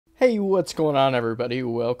Hey, what's going on, everybody?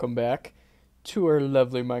 Welcome back to our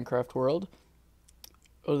lovely Minecraft world.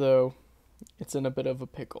 Although, it's in a bit of a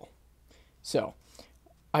pickle. So,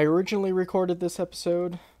 I originally recorded this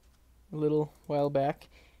episode a little while back,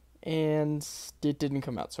 and it didn't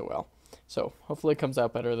come out so well. So, hopefully it comes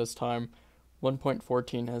out better this time.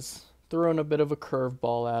 1.14 has thrown a bit of a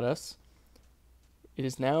curveball at us. It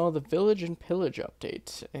is now the Village and Pillage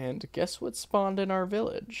update, and guess what spawned in our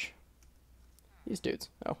village? These dudes.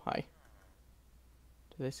 Oh, hi.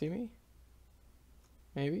 Do they see me?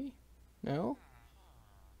 Maybe? No?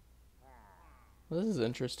 Well, this is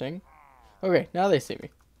interesting. Okay, now they see me.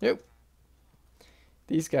 Nope.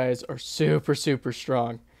 These guys are super, super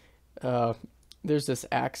strong. Uh, there's this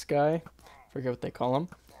axe guy. Forget what they call him.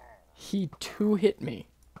 He two-hit me.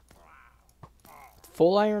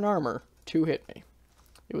 Full iron armor, two-hit me.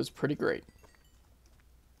 It was pretty great.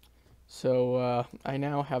 So, I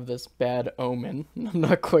now have this bad omen. I'm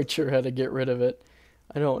not quite sure how to get rid of it.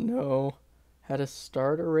 I don't know how to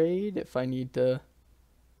start a raid, if I need to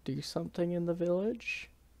do something in the village.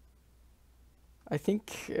 I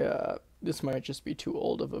think this might just be too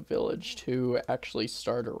old of a village to actually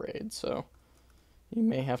start a raid, so you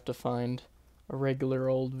may have to find a regular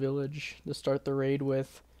old village to start the raid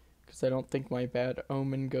with, because I don't think my bad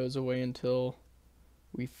omen goes away until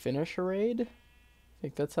we finish a raid. I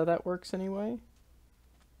think that's how that works anyway.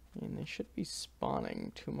 I mean, they should be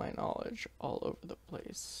spawning, to my knowledge, all over the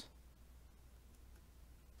place.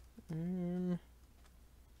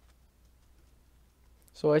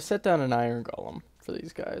 So I set down an iron golem for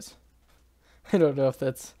these guys. I don't know if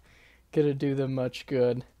that's gonna do them much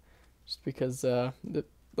good, just because,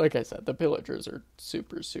 like I said, the pillagers are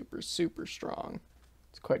super, super, super strong.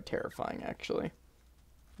 It's quite terrifying, actually.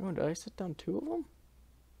 Oh, did I set down two of them?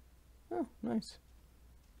 Oh, nice.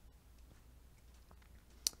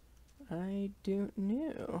 I don't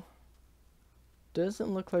know.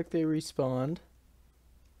 Doesn't look like they respawned,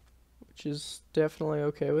 which is definitely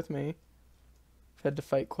okay with me. I've had to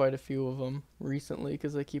fight quite a few of them recently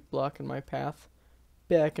because they keep blocking my path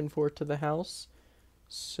back and forth to the house.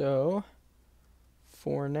 So,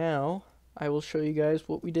 for now, I will show you guys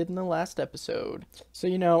what we did in the last episode.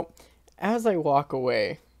 So, as I walk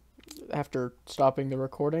away after stopping the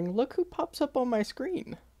recording, look who pops up on my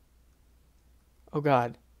screen. Oh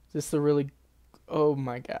god, is this the really... Oh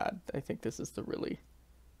my god, I think this is the really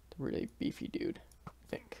beefy dude, I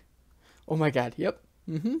think. Oh my god, yep,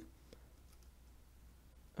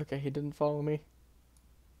 Okay, he didn't follow me.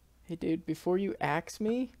 Hey dude, before you axe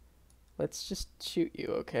me, let's just shoot you,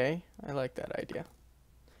 okay? I like that idea.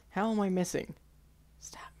 How am I missing?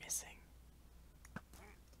 Stop missing.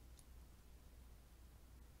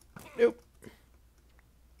 Nope.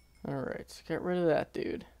 Alright, get rid of that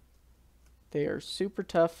dude. They are super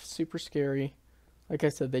tough, super scary. Like I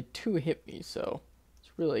said, they two-hit me, so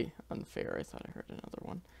it's really unfair. I thought I heard another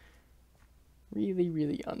one. Really,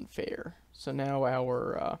 really unfair. So now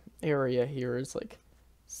our area here is like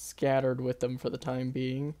scattered with them for the time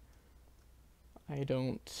being.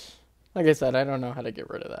 Like I said, I don't know how to get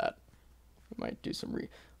rid of that. We might do some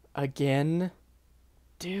again?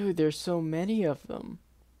 Dude, there's so many of them.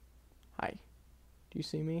 Hi. Do you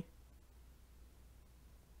see me?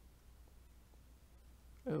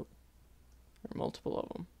 Oh. There are multiple of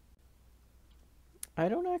them. I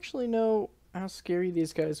don't actually know how scary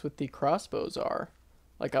these guys with the crossbows are.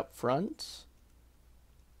 Like up front?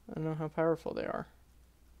 I don't know how powerful they are.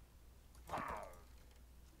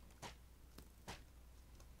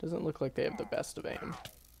 Doesn't look like they have the best of aim.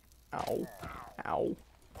 Ow. Ow.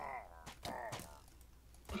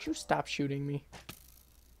 Would you stop shooting me?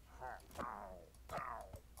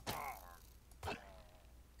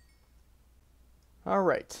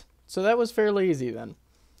 Alright. So that was fairly easy then.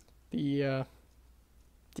 The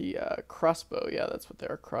crossbow, yeah, that's what they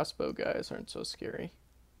are. Crossbow guys aren't so scary.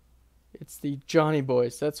 It's the Johnny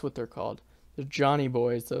Boys, that's what they're called. The Johnny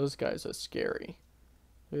Boys, those guys are scary.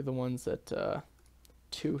 They're the ones that,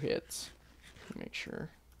 two hits. Make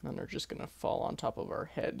sure none are just gonna fall on top of our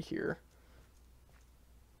head here.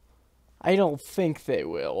 I don't think they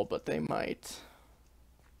will, but they might.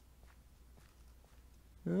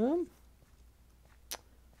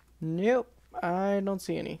 Nope, I don't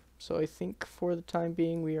see any. So I think for the time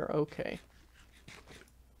being we are okay.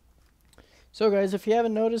 So guys, if you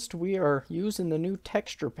haven't noticed, we are using the new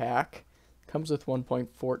texture pack. Comes with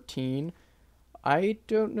 1.14. I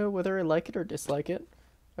don't know whether I like it or dislike it.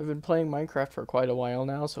 I've been playing Minecraft for quite a while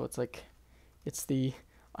now, so it's like,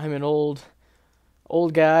 I'm an old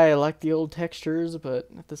guy, I like the old textures, but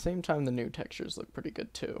at the same time the new textures look pretty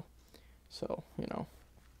good too. So,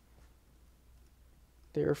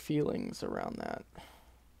 there are feelings around that.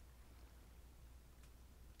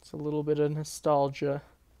 It's a little bit of nostalgia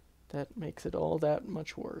that makes it all that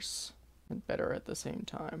much worse and better at the same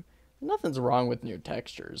time. Nothing's wrong with new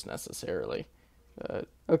textures necessarily.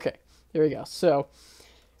 Okay, there we go. So,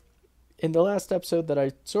 in the last episode that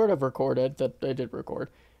I sort of recorded, that I did record,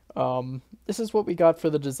 this is what we got for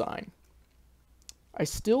the design. I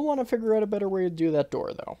still want to figure out a better way to do that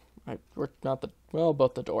door, though.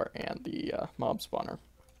 Both the door and the mob spawner.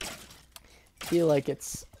 I feel like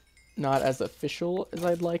it's not as official as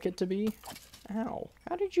I'd like it to be. Ow.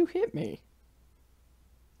 How did you hit me?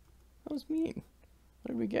 That was mean.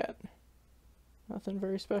 What did we get? Nothing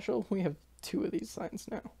very special. We have 2 of these signs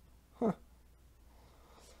now. Huh.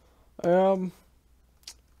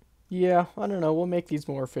 Yeah, I don't know. We'll make these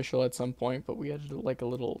more official at some point, but we had like a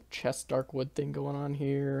little chest dark wood thing going on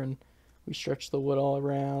here, and we stretched the wood all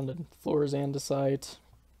around, and floors andesite.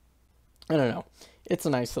 I don't know. It's a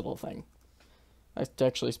nice little thing. I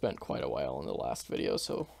actually spent quite a while in the last video,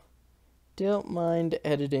 so don't mind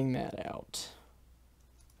editing that out.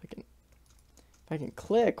 If I can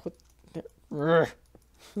click. What?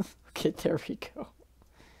 Okay, there we go.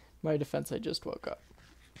 My defense, I just woke up.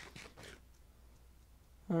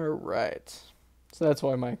 Alright. So that's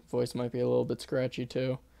why my voice might be a little bit scratchy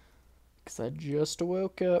too. Because I just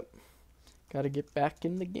woke up. Gotta get back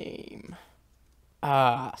in the game.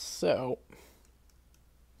 So.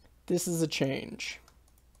 This is a change.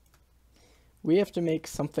 We have to make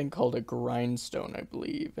something called a grindstone, I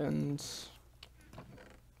believe. And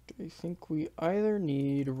I think we either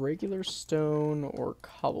need regular stone or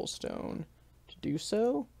cobblestone to do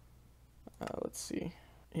so. Let's see.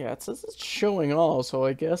 Yeah, it says it's showing all, so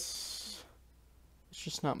I guess it's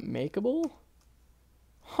just not makeable?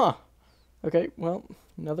 Huh. Okay, well,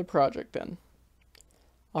 another project then.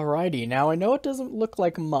 Alrighty, now I know it doesn't look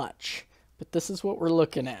like much, but this is what we're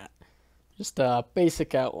looking at. Just a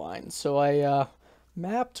basic outline. So I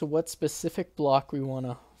mapped what specific block we want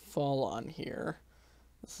to fall on here.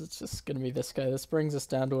 This is just going to be this guy. This brings us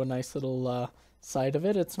down to a nice little side of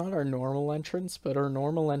it. It's not our normal entrance, but our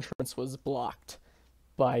normal entrance was blocked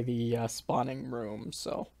by the spawning room,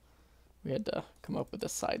 so we had to come up with a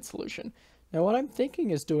side solution. Now what I'm thinking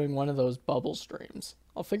is doing one of those bubble streams.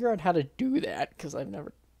 I'll figure out how to do that, because I've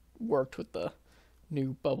never worked with the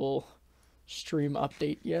new bubble stream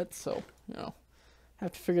update yet, so, you know,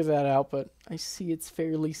 have to figure that out, but I see it's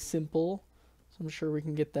fairly simple, so I'm sure we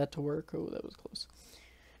can get that to work. Oh, that was close.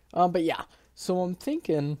 But yeah, so I'm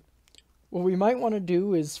thinking what we might want to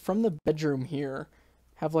do is from the bedroom here,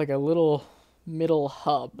 have like a little middle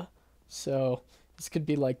hub. So this could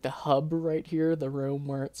be like the hub right here, the room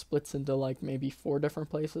where it splits into like maybe 4 different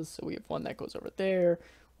places. So we have one that goes over there,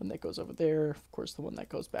 one that goes over there, of course the one that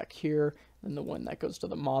goes back here, and the one that goes to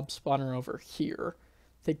the mob spawner over here.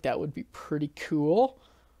 I think that would be pretty cool.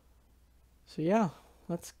 So yeah,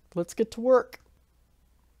 let's get to work.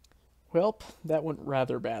 Welp, that went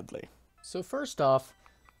rather badly. So first off,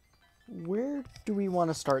 where do we want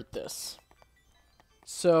to start this?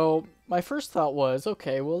 So my first thought was,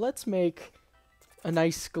 okay, well, let's make a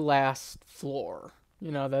nice glass floor.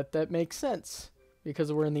 You know, that makes sense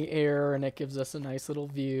because we're in the air and it gives us a nice little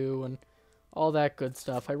view and all that good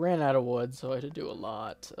stuff. I ran out of wood, so I had to do a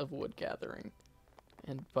lot of wood gathering.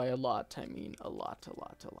 And by a lot, I mean a lot.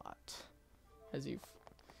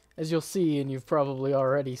 As you'll see, and you've probably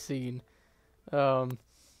already seen. But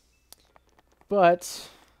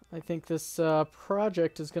I think this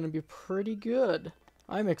project is going to be pretty good.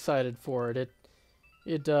 I'm excited for it.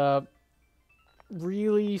 It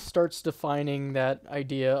really starts defining that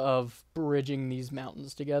idea of bridging these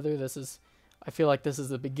mountains together. I feel like this is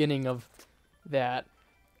the beginning of that.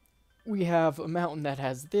 We have a mountain that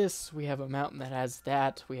has this, we have a mountain that has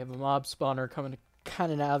that, we have a mob spawner coming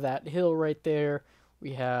kind of out of that hill right there.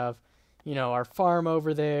 We have, you know, our farm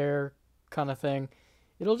over there, kind of thing.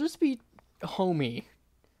 It'll just be homey,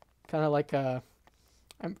 kind of like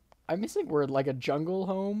I'm missing a word, like a jungle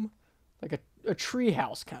home, like a tree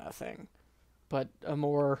house kind of thing, but a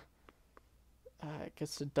more, I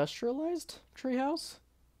guess, industrialized tree house,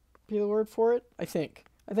 be the word for it. I think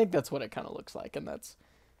that's what it kind of looks like, and that's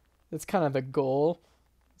kind of the goal.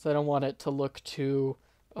 So I don't want it to look too,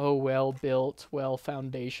 well built, well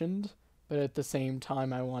foundationed, but at the same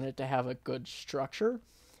time I want it to have a good structure.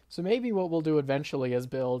 So maybe what we'll do eventually is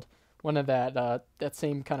build one of that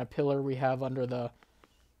same kind of pillar we have under the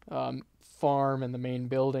farm and the main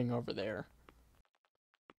building over there.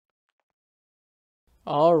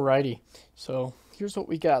 Alrighty, so here's what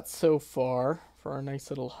we got so far for our nice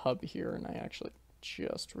little hub here, and I actually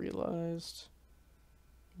just realized,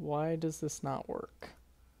 why does this not work?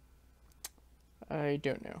 I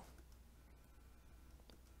don't know.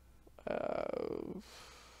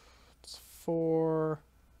 4.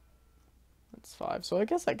 That's 5. So I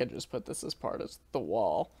guess I could just put this as part of the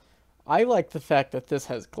wall. I like the fact that this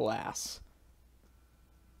has glass.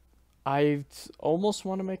 I almost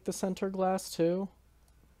want to make the center glass too.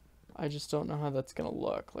 I just don't know how that's gonna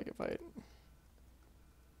look. Like if I...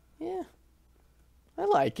 Yeah. I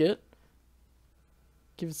like it.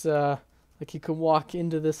 Gives, like you can walk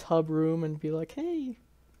into this hub room and be like, hey,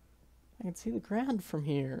 I can see the ground from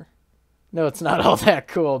here. No, it's not all that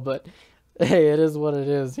cool, but hey, it is what it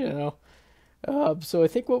is, you know? So I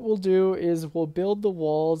think what we'll do is we'll build the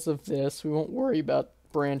walls of this. We won't worry about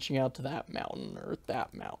branching out to that mountain or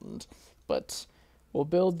that mountain, but we'll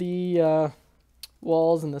build the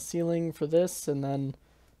walls and the ceiling for this and then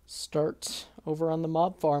start over on the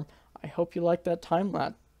mob farm. I hope you like that time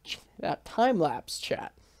lapse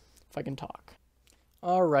chat, if I can talk.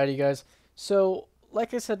 Alrighty guys, so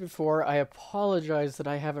like I said before, I apologize that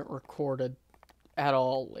I haven't recorded at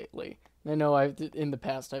all lately. I know in the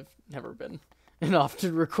past I've never been an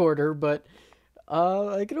often recorder, but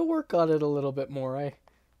I gotta work on it a little bit more. I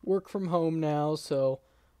work from home now, so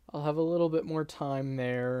I'll have a little bit more time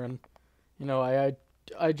there, and you know,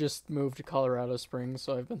 I just moved to Colorado Springs,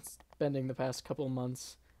 so I've been spending the past couple of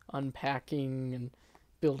months unpacking and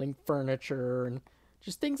building furniture and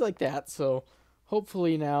just things like that. So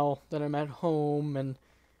hopefully now that I'm at home and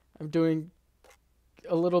I'm doing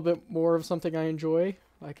a little bit more of something I enjoy,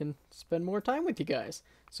 I can spend more time with you guys.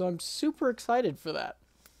 So I'm super excited for that.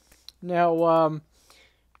 Now, while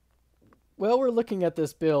we're looking at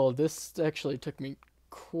this build, this actually took me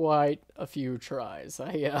quite a few tries.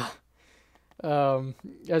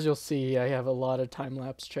 As you'll see, I have a lot of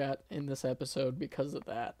time-lapse chat in this episode because of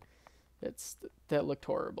that. That looked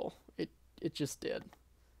horrible. It just did.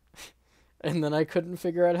 And then I couldn't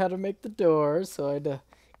figure out how to make the doors, so I had to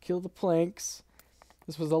kill the planks.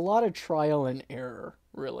 This was a lot of trial and error,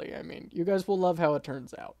 really. I mean, you guys will love how it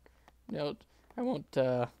turns out. You know, I won't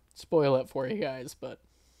spoil it for you guys, but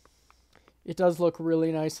it does look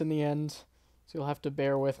really nice in the end, so you'll have to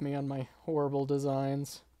bear with me on my horrible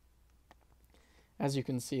designs. As you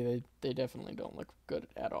can see, they definitely don't look good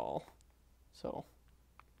at all. So,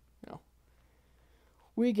 you know,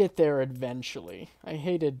 we get there eventually. I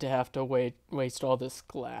hated to have to waste all this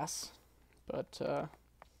glass, but I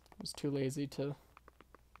was too lazy to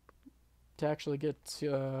actually get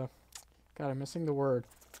God, I'm missing the word.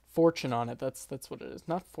 Fortune on it. That's what it is.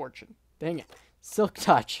 Not fortune. Dang it. Silk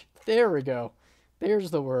touch. There we go.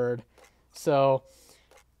 There's the word. So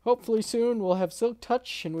hopefully soon we'll have silk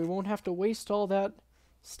touch and we won't have to waste all that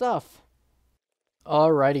stuff.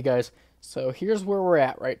 Alrighty guys. So here's where we're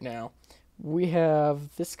at right now. We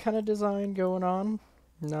have this kind of design going on.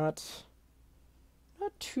 Not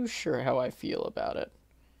too sure how I feel about it.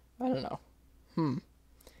 I don't know.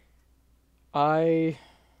 I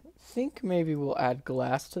think maybe we'll add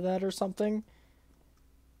glass to that or something.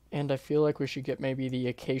 And I feel like we should get maybe the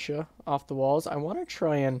acacia off the walls. I want to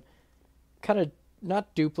try and kind of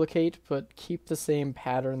not duplicate, but keep the same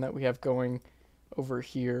pattern that we have going over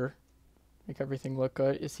here. Make everything look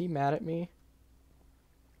good. Is he mad at me?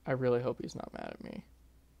 I really hope he's not mad at me.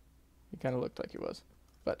 He kind of looked like he was,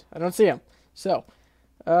 but I don't see him. So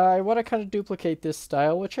I want to kind of duplicate this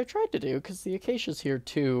style, which I tried to do because the acacia's here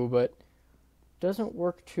too, but doesn't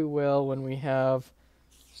work too well when we have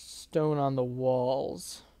stone on the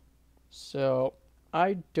walls. So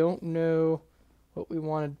I don't know what we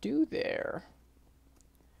want to do there.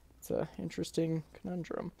 It's an interesting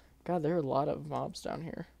conundrum. God, there are a lot of mobs down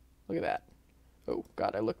here. Look at that. Oh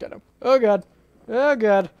God, I looked at him. Oh God. Oh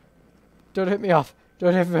God. Don't hit me off.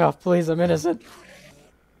 Don't hit me off, please. I'm innocent.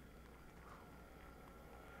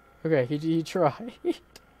 Okay, he tried.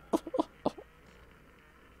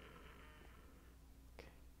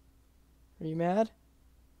 Are you mad?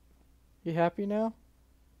 You happy now?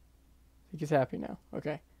 I think he's happy now.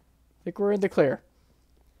 Okay. I think we're in the clear.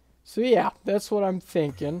 So yeah, that's what I'm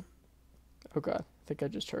thinking. Oh God, I think I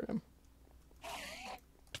just heard him.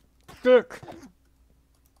 Dick!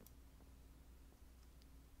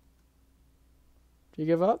 Do you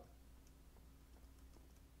give up?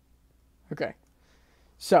 Okay.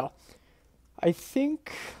 So, I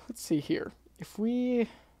think, let's see here. If we...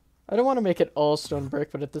 I don't want to make it all stone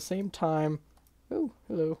brick, but at the same time... Oh,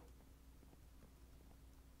 hello.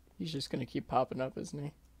 He's just going to keep popping up, isn't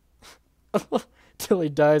he? Till he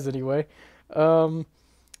dies anyway.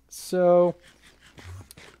 So...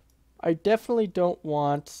 I definitely don't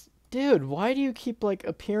want... Dude, why do you keep, like,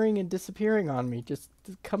 appearing and disappearing on me? Just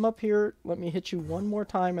come up here, let me hit you one more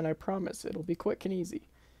time, and I promise it'll be quick and easy.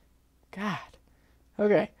 God.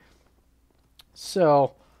 Okay.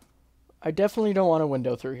 So... I definitely don't want a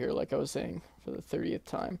window through here, like I was saying, for the 30th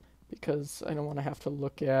time. because I don't want to have to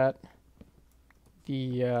look at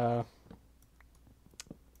the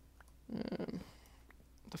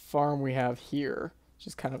farm we have here, which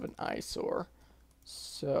is kind of an eyesore.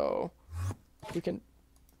 So we can,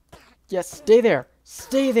 yes, stay there,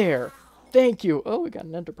 stay there. Thank you. Oh, we got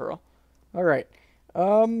an ender pearl. All right.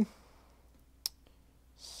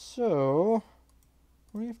 So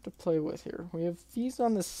what do we have to play with here? We have these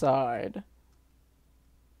on the side.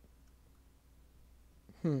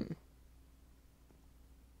 Could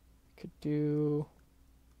do.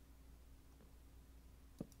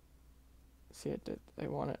 See, I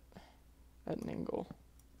want it at an angle.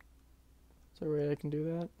 Is there a way I can do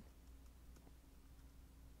that?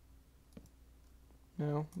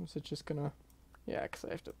 No? Is it just gonna... Yeah, because I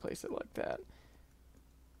have to place it like that.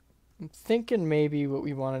 I'm thinking maybe what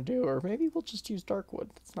we want to do, or maybe we'll just use dark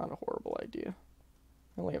wood. That's not a horrible idea.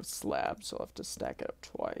 I only have slabs, so I'll have to stack it up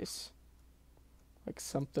twice. Like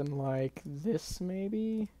something like this,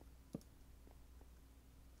 maybe?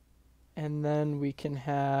 And then we can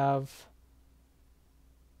have...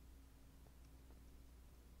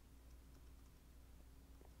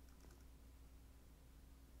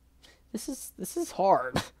 This is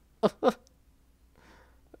hard.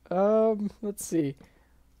 Let's see.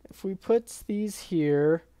 If we put these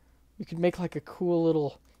here, we could make like a cool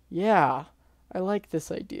little... Yeah, I like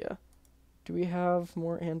this idea. Do we have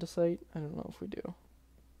more andesite? I don't know if we do.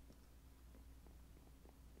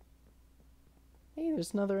 Hey,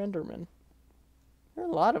 there's another Enderman. There are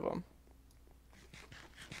a lot of them.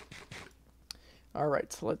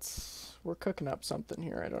 Alright, so we're cooking up something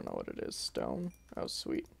here. I don't know what it is. Stone? Oh,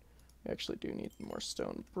 sweet. We actually do need more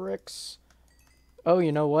stone bricks. Oh,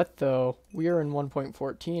 you know what, though? We are in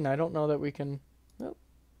 1.14. I don't know that we can... Oh,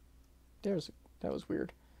 that was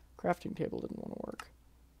weird. Crafting table didn't want to work.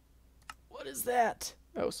 What is that?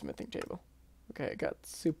 Oh, smithing table. Okay, I got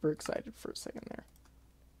super excited for a second there.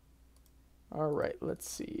 Alright, let's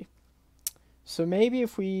see. So maybe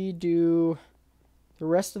if we do the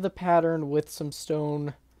rest of the pattern with some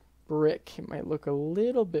stone brick, it might look a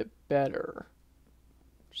little bit better.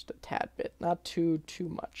 Just a tad bit. Not too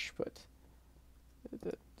much, but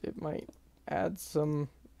it might add some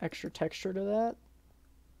extra texture to that.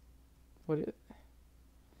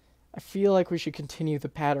 I feel like we should continue the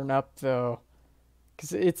pattern up, though.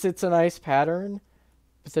 Because it's a nice pattern,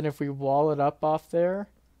 but then if we wall it up off there,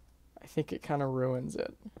 I think it kind of ruins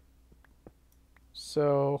it.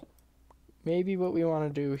 So maybe what we want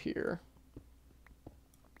to do here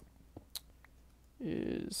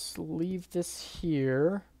is leave this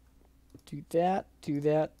here, do that, do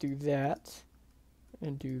that, do that,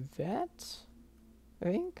 and do that, I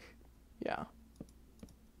think. Yeah.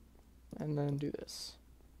 And then do this.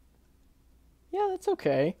 Yeah, that's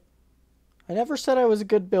okay. I never said I was a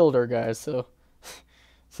good builder, guys, so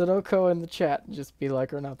so don't go in the chat and just be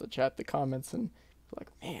like, or not the chat, the comments, and be like,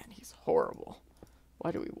 man, he's horrible.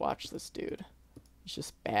 Why do we watch this dude? He's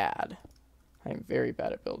just bad. I am very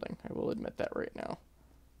bad at building. I will admit that right now.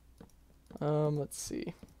 Let's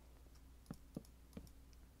see.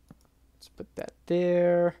 Let's put that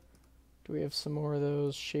there. Do we have some more of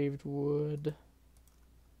those shaved wood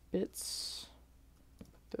bits?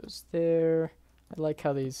 Put those there. I like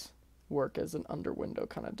how these work as an under window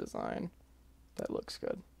kind of design. That looks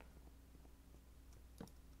good.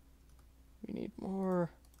 We need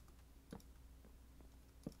more.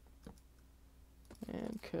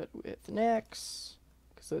 And cut with an axe,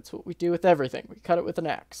 because that's what we do with everything. We cut it with an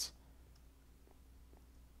axe.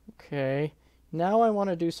 Okay, now I want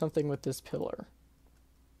to do something with this pillar.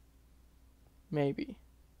 Maybe.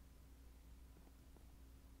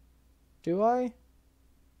 Do I?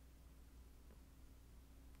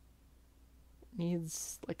 It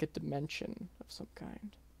needs like a dimension of some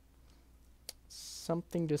kind.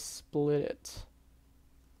 Something to split it.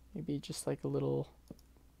 Maybe just like a little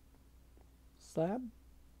slab?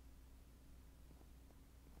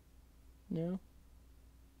 No?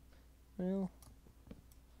 Well,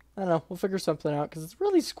 I don't know. We'll figure something out because it's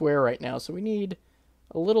really square right now, so we need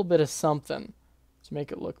a little bit of something to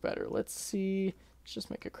make it look better. Let's see. Let's just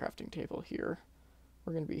make a crafting table here.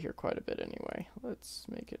 We're going to be here quite a bit anyway. Let's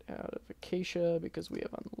make it out of acacia because we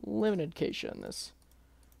have unlimited acacia in this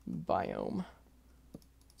biome.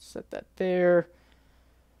 Set that there.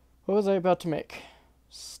 What was I about to make?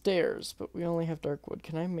 Stairs, but we only have dark wood.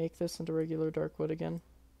 Can I make this into regular dark wood again?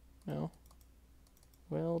 No?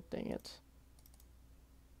 Well, dang it.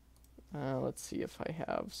 Let's see if I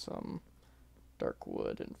have some dark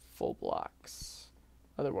wood and full blocks.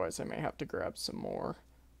 Otherwise, I may have to grab some more.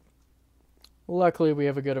 Luckily, we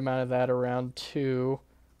have a good amount of that around, too.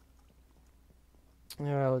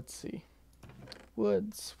 Let's see.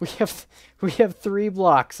 woods. We have 3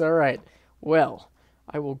 blocks. All right. Well,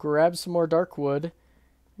 I will grab some more dark wood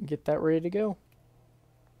and get that ready to go.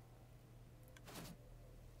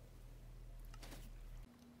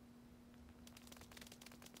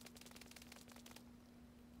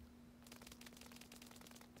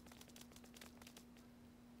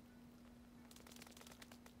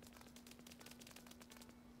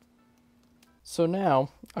 So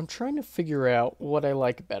now, I'm trying to figure out what I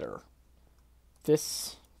like better.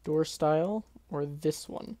 This door style or this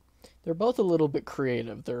one. They're both a little bit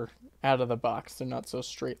creative. They're out of the box. They're not so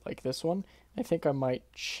straight like this one. I think I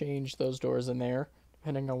might change those doors in there,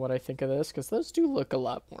 depending on what I think of this, because those do look a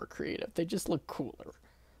lot more creative. They just look cooler.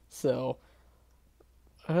 So,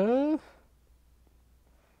 I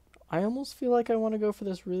almost feel like I want to go for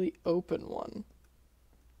this really open one.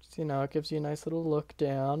 Just, you know, it gives you a nice little look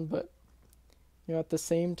down, but you know, at the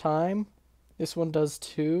same time, this one does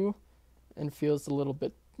too, and feels a little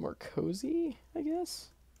bit more cozy, I guess.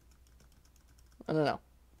 I don't know.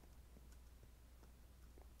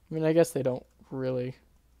 I mean, I guess they don't really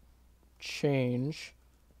change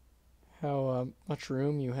how much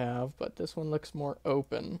room you have, but this one looks more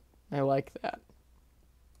open. I like that.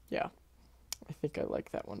 Yeah, I think I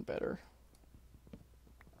like that one better.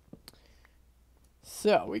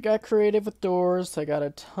 So, we got creative with doors. I got a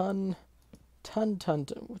ton.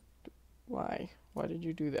 Why? Why did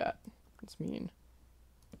you do that? That's mean.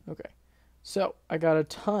 Okay. So, I got a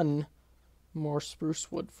ton more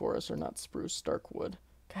spruce wood for us, or not spruce, dark wood.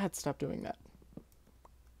 God, stop doing that.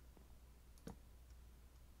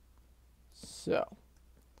 So,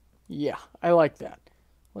 yeah, I like that.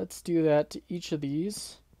 Let's do that to each of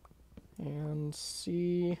these and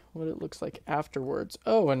see what it looks like afterwards.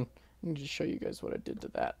 Oh, and I need to show you guys what I did to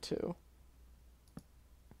that too.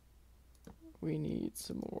 We need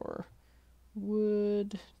some more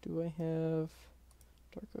wood. Do I have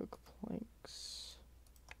dark oak planks?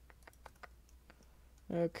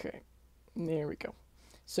 Okay, there we go.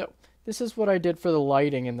 So, this is what I did for the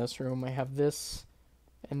lighting in this room. I have this,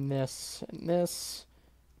 and this, and this.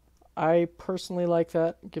 I personally like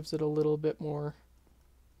that. It gives it a little bit more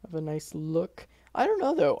of a nice look. I don't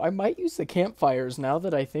know, though. I might use the campfires now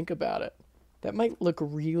that I think about it. That might look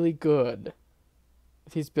really good.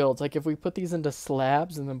 These builds, like if we put these into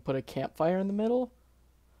slabs and then put a campfire in the middle,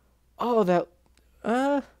 oh, that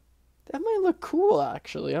might look cool,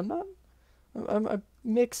 actually. I'm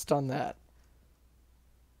mixed on that.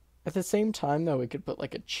 At the same time, though, we could put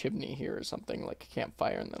like a chimney here or something, like a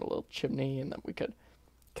campfire and then a little chimney, and then we could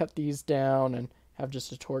cut these down and have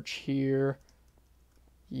just a torch here.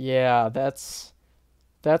 Yeah, that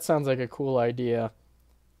sounds like a cool idea.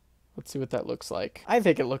 Let's see what that looks like. I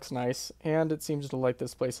think it looks nice, and it seems to light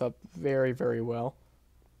this place up very, very well.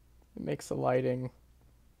 It makes the lighting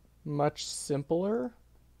much simpler.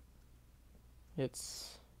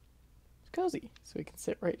 It's cozy, so we can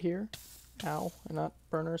sit right here, ow, and not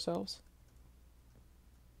burn ourselves.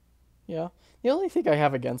 Yeah, the only thing I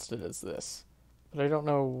have against it is this, but I don't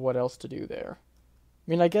know what else to do there. I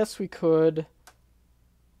mean, I guess we could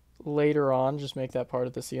later on just make that part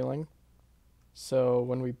of the ceiling. So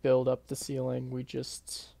when we build up the ceiling, we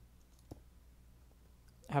just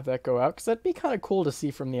have that go out. Because that'd be kind of cool to see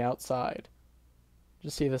from the outside.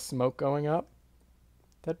 Just see the smoke going up.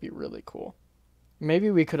 That'd be really cool. Maybe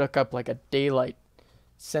we could hook up like a daylight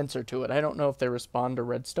sensor to it. I don't know if they respond to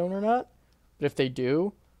redstone or not. But if they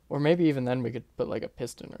do, or maybe even then we could put like a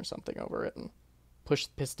piston or something over it and push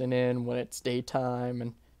the piston in when it's daytime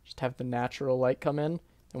and just have the natural light come in.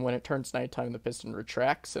 And when it turns nighttime, the piston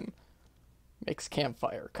retracts and makes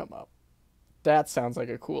campfire come up. That sounds like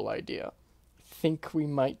a cool idea. I think we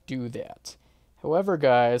might do that. However,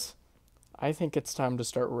 guys, I think it's time to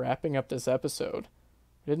start wrapping up this episode.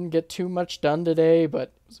 We didn't get too much done today, but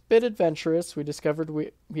it was a bit adventurous. We discovered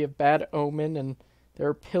we have bad omen, and there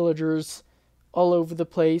are pillagers all over the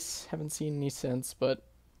place. Haven't seen any since, but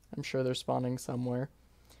I'm sure they're spawning somewhere.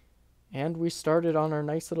 And we started on our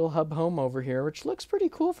nice little hub home over here, which looks pretty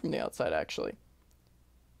cool from the outside, actually.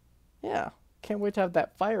 Yeah. Can't wait to have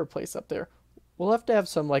that fireplace up there. We'll have to have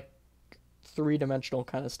some, like, three-dimensional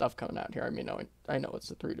kind of stuff coming out here. I mean, I know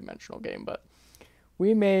it's a three-dimensional game, but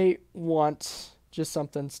we may want just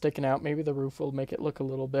something sticking out. Maybe the roof will make it look a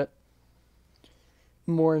little bit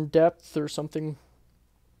more in depth or something.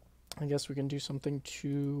 I guess we can do something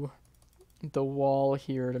to the wall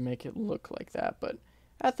here to make it look like that. But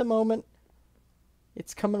at the moment,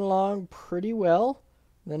 it's coming along pretty well.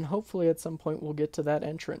 Then hopefully at some point we'll get to that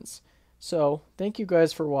entrance. So, thank you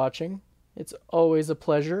guys for watching. It's always a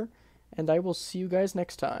pleasure, and I will see you guys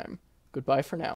next time. Goodbye for now.